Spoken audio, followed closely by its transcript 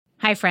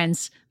Hi,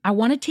 friends. I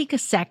want to take a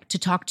sec to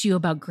talk to you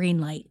about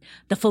Greenlight,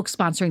 the folks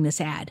sponsoring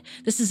this ad.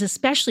 This is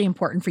especially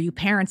important for you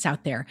parents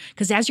out there,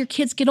 because as your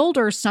kids get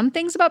older, some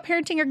things about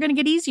parenting are going to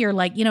get easier,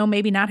 like,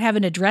 maybe not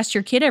having to dress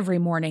your kid every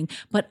morning,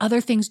 but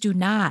other things do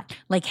not,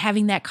 like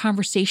having that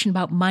conversation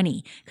about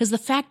money. Because the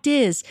fact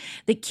is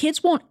that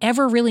kids won't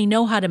ever really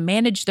know how to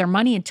manage their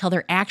money until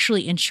they're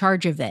actually in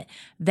charge of it.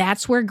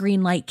 That's where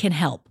Greenlight can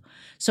help.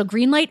 So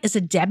Greenlight is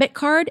a debit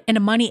card and a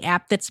money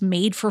app that's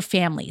made for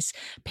families.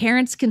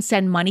 Parents can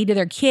send money to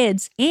their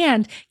kids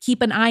and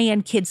keep an eye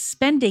on kids'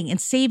 spending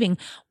and saving,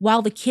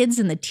 while the kids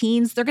and the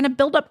teens, they're going to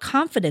build up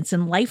confidence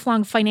and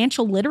lifelong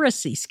financial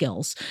literacy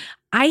skills.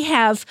 I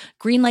have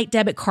Greenlight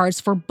debit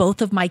cards for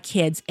both of my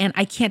kids, and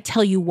I can't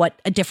tell you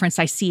what a difference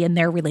I see in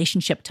their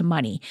relationship to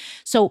money.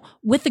 So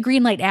with the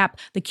Greenlight app,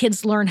 the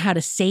kids learn how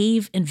to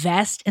save,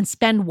 invest, and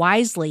spend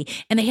wisely,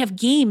 and they have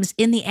games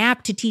in the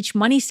app to teach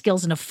money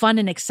skills in a fun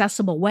and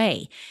accessible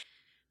way.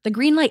 The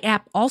Greenlight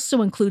app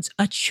also includes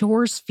a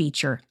chores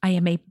feature. I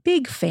am a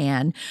big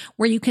fan,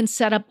 where you can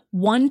set up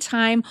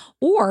one-time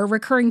or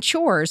recurring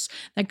chores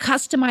that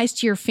customize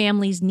to your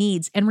family's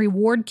needs and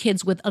reward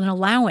kids with an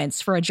allowance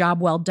for a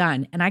job well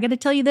done. And I got to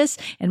tell you this,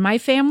 in my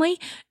family,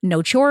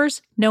 no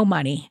chores, no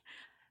money.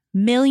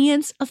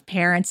 Millions of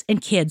parents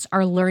and kids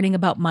are learning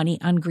about money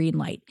on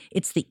Greenlight.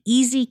 It's the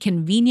easy,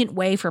 convenient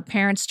way for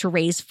parents to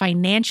raise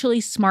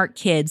financially smart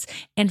kids,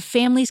 and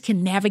families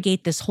can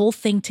navigate this whole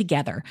thing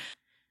together.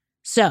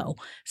 So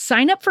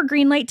sign up for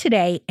Greenlight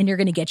today, and you're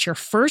going to get your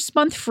first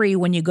month free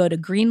when you go to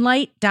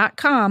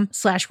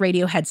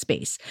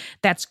greenlight.com/radioheadspace.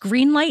 That's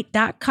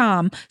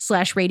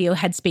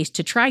greenlight.com/radioheadspace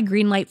to try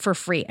Greenlight for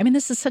free. I mean,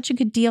 this is such a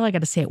good deal. I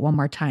got to say it one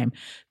more time.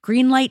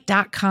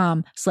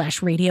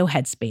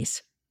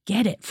 Greenlight.com/radioheadspace.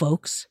 Get it,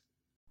 folks.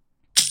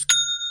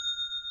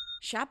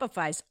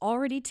 Shopify's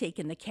already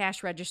taken the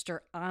cash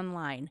register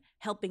online,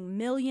 helping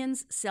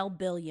millions sell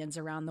billions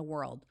around the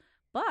world.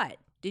 But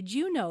did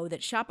you know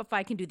that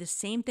Shopify can do the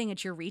same thing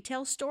at your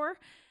retail store?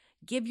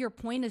 Give your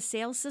point of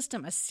sale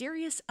system a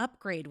serious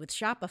upgrade with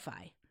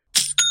Shopify.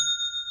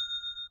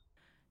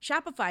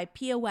 Shopify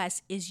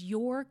POS is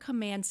your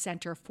command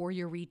center for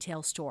your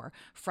retail store.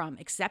 From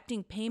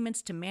accepting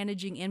payments to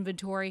managing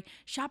inventory,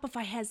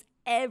 Shopify has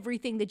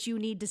everything that you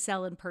need to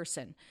sell in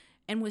person.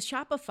 And with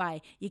Shopify,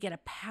 you get a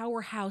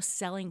powerhouse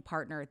selling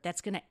partner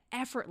that's going to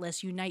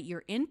effortlessly unite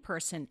your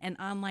in-person and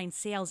online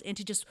sales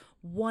into just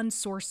one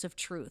source of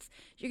truth.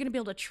 You're going to be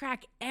able to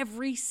track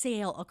every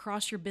sale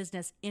across your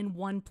business in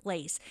one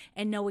place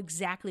and know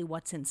exactly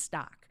what's in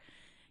stock.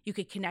 You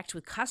could connect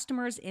with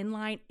customers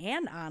inline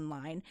and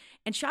online.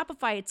 And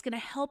Shopify, it's going to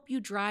help you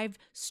drive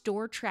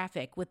store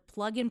traffic with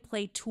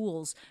plug-and-play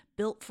tools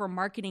built for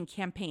marketing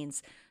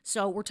campaigns.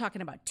 So we're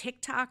talking about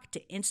TikTok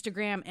to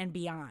Instagram and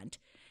beyond.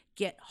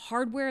 Get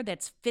hardware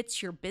that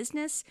fits your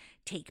business,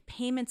 take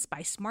payments by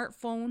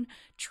smartphone,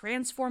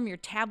 transform your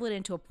tablet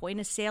into a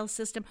point-of-sale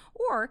system,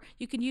 or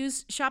you can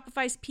use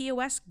Shopify's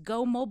POS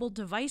Go mobile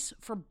device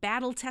for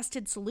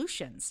battle-tested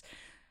solutions.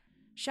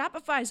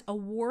 Shopify's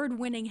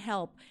award-winning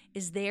help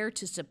is there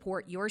to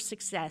support your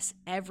success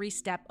every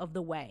step of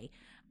the way.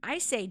 I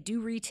say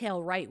do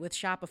retail right with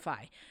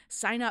Shopify.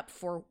 Sign up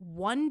for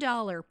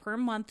 $1 per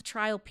month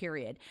trial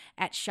period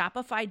at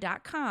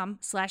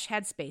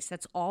shopify.com/headspace.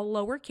 That's all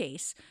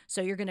lowercase.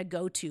 So you're going to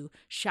go to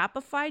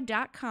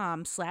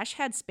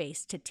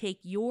shopify.com/headspace to take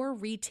your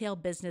retail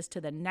business to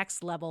the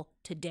next level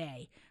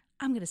today.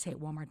 I'm going to say it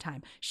one more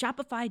time.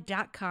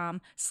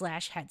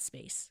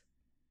 Shopify.com/headspace.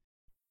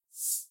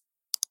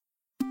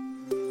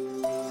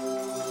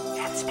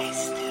 Headspace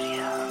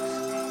Studios.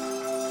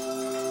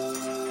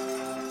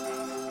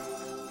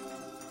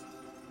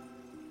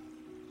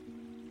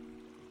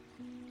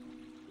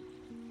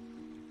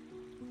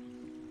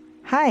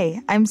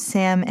 Hi, I'm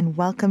Sam, and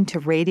welcome to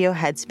Radio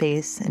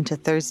Headspace and to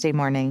Thursday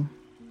Morning.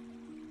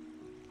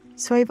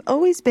 So I've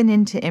always been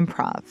into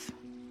improv.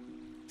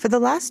 For the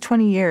last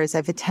 20 years,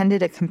 I've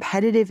attended a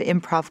competitive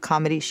improv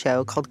comedy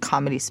show called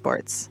Comedy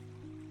Sports.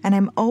 And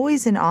I'm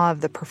always in awe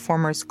of the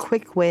performers'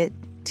 quick wit,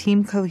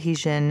 team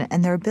cohesion,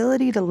 and their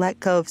ability to let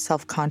go of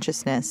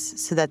self-consciousness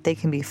so that they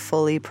can be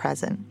fully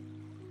present.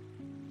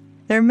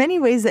 There are many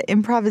ways that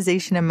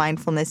improvisation and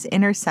mindfulness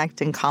intersect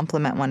and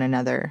complement one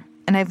another,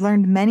 and I've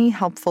learned many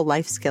helpful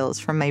life skills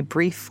from my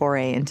brief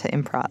foray into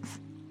improv.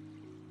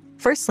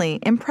 Firstly,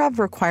 improv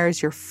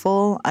requires your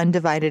full,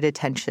 undivided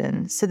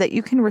attention so that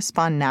you can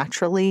respond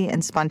naturally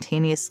and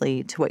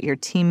spontaneously to what your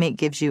teammate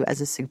gives you as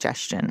a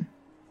suggestion.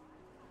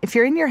 If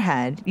you're in your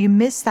head, you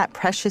miss that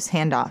precious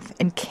handoff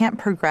and can't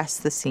progress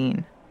the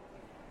scene.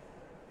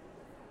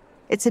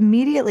 It's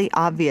immediately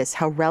obvious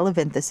how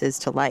relevant this is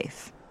to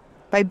life.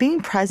 By being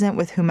present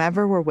with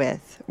whomever we're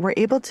with, we're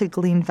able to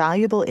glean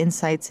valuable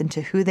insights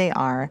into who they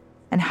are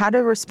and how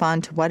to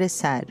respond to what is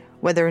said,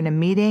 whether in a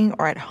meeting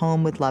or at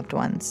home with loved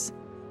ones.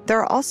 There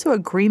are also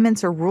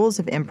agreements or rules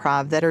of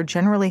improv that are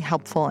generally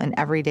helpful in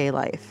everyday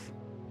life.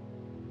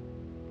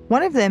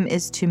 One of them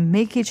is to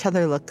make each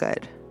other look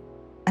good.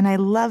 And I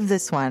love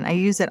this one. I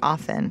use it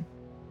often.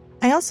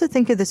 I also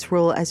think of this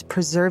rule as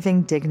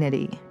preserving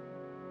dignity.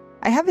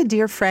 I have a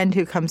dear friend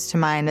who comes to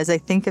mind as I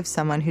think of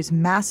someone who's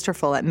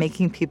masterful at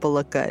making people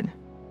look good.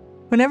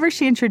 Whenever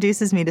she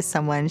introduces me to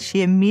someone,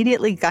 she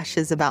immediately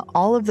gushes about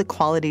all of the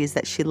qualities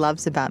that she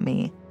loves about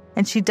me,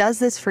 and she does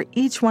this for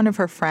each one of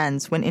her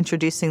friends when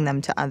introducing them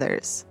to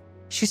others.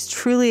 She's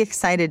truly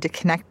excited to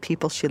connect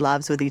people she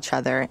loves with each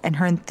other, and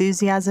her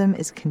enthusiasm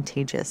is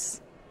contagious.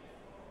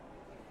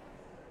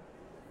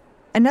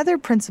 Another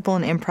principle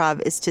in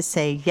improv is to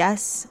say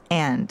yes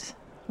and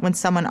when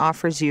someone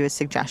offers you a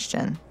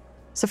suggestion.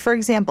 So for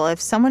example, if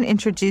someone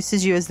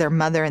introduces you as their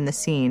mother in the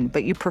scene,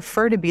 but you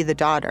prefer to be the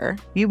daughter,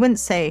 you wouldn't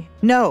say,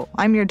 "No,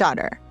 I'm your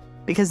daughter,"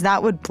 because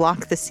that would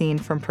block the scene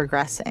from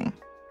progressing.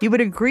 You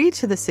would agree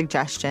to the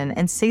suggestion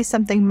and say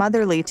something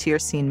motherly to your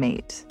scene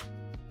mate.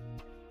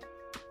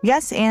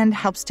 Yes and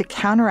helps to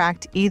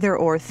counteract either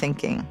or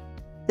thinking.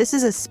 This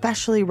is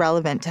especially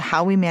relevant to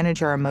how we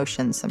manage our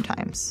emotions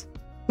sometimes.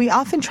 We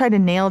often try to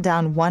nail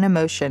down one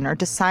emotion or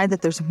decide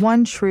that there's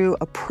one true,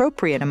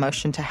 appropriate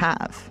emotion to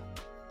have.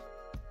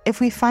 If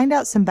we find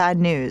out some bad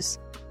news,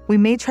 we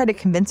may try to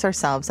convince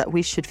ourselves that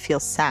we should feel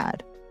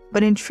sad,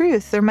 but in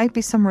truth, there might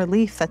be some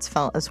relief that's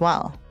felt as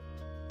well.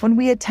 When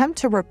we attempt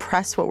to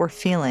repress what we're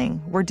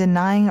feeling, we're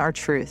denying our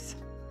truth.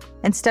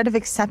 Instead of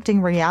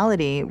accepting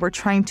reality, we're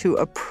trying to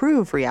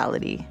approve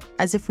reality,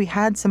 as if we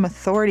had some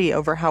authority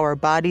over how our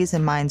bodies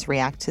and minds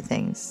react to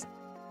things.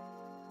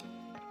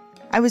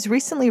 I was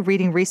recently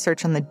reading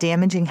research on the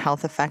damaging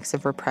health effects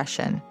of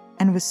repression,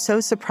 and was so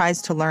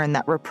surprised to learn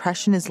that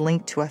repression is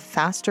linked to a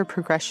faster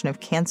progression of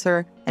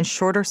cancer and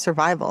shorter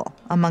survival,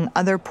 among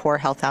other poor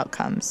health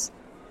outcomes.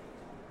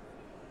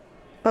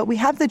 But we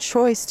have the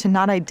choice to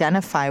not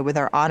identify with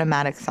our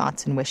automatic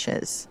thoughts and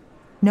wishes,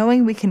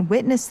 knowing we can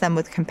witness them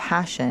with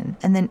compassion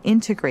and then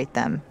integrate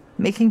them,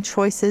 making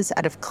choices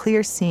out of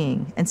clear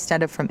seeing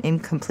instead of from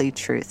incomplete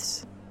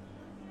truths.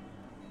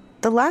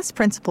 The last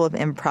principle of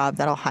improv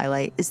that I'll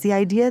highlight is the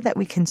idea that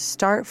we can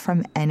start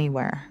from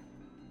anywhere.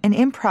 In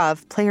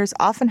improv, players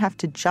often have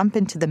to jump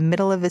into the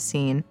middle of a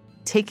scene,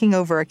 taking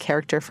over a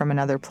character from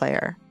another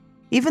player.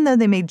 Even though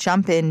they may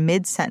jump in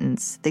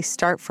mid-sentence, they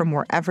start from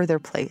wherever they're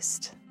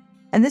placed.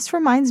 And this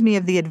reminds me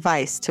of the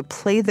advice to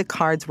play the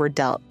cards we're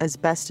dealt as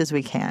best as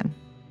we can.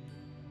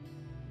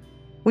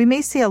 We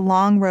may see a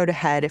long road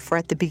ahead if we're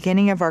at the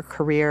beginning of our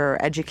career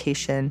or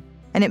education,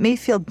 and it may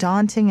feel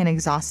daunting and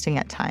exhausting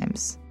at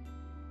times.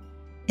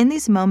 In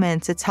these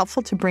moments, it's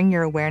helpful to bring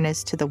your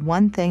awareness to the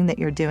one thing that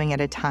you're doing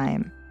at a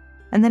time,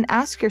 and then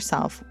ask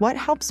yourself, what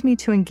helps me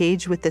to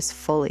engage with this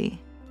fully?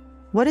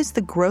 What is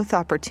the growth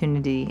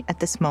opportunity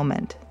at this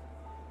moment?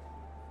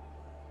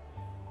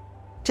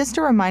 Just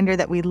a reminder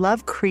that we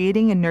love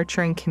creating and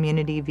nurturing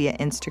community via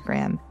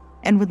Instagram,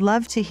 and would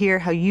love to hear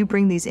how you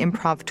bring these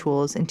improv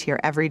tools into your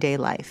everyday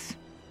life.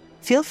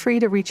 Feel free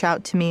to reach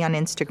out to me on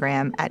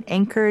Instagram at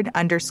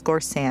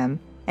anchored_Sam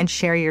and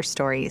share your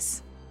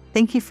stories.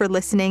 Thank you for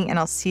listening, and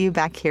I'll see you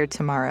back here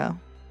tomorrow.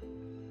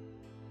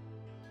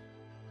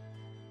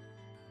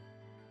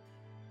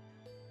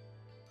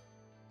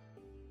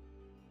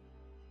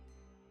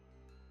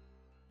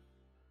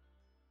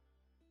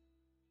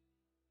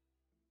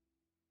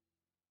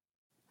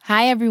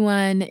 Hi,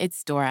 everyone.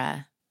 It's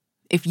Dora.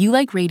 If you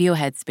like Radio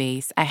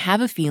Headspace, I have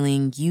a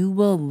feeling you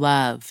will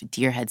love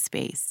Dear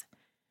Headspace.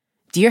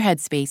 Dear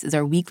Headspace is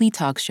our weekly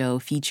talk show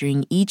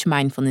featuring each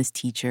mindfulness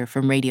teacher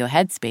from Radio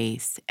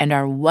Headspace and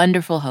our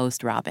wonderful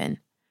host, Robin.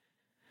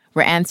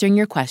 We're answering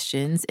your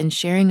questions and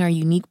sharing our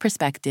unique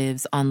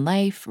perspectives on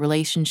life,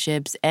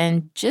 relationships,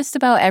 and just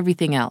about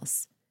everything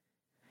else.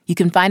 You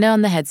can find it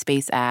on the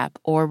Headspace app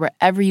or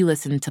wherever you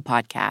listen to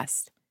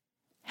podcasts.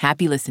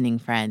 Happy listening,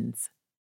 friends.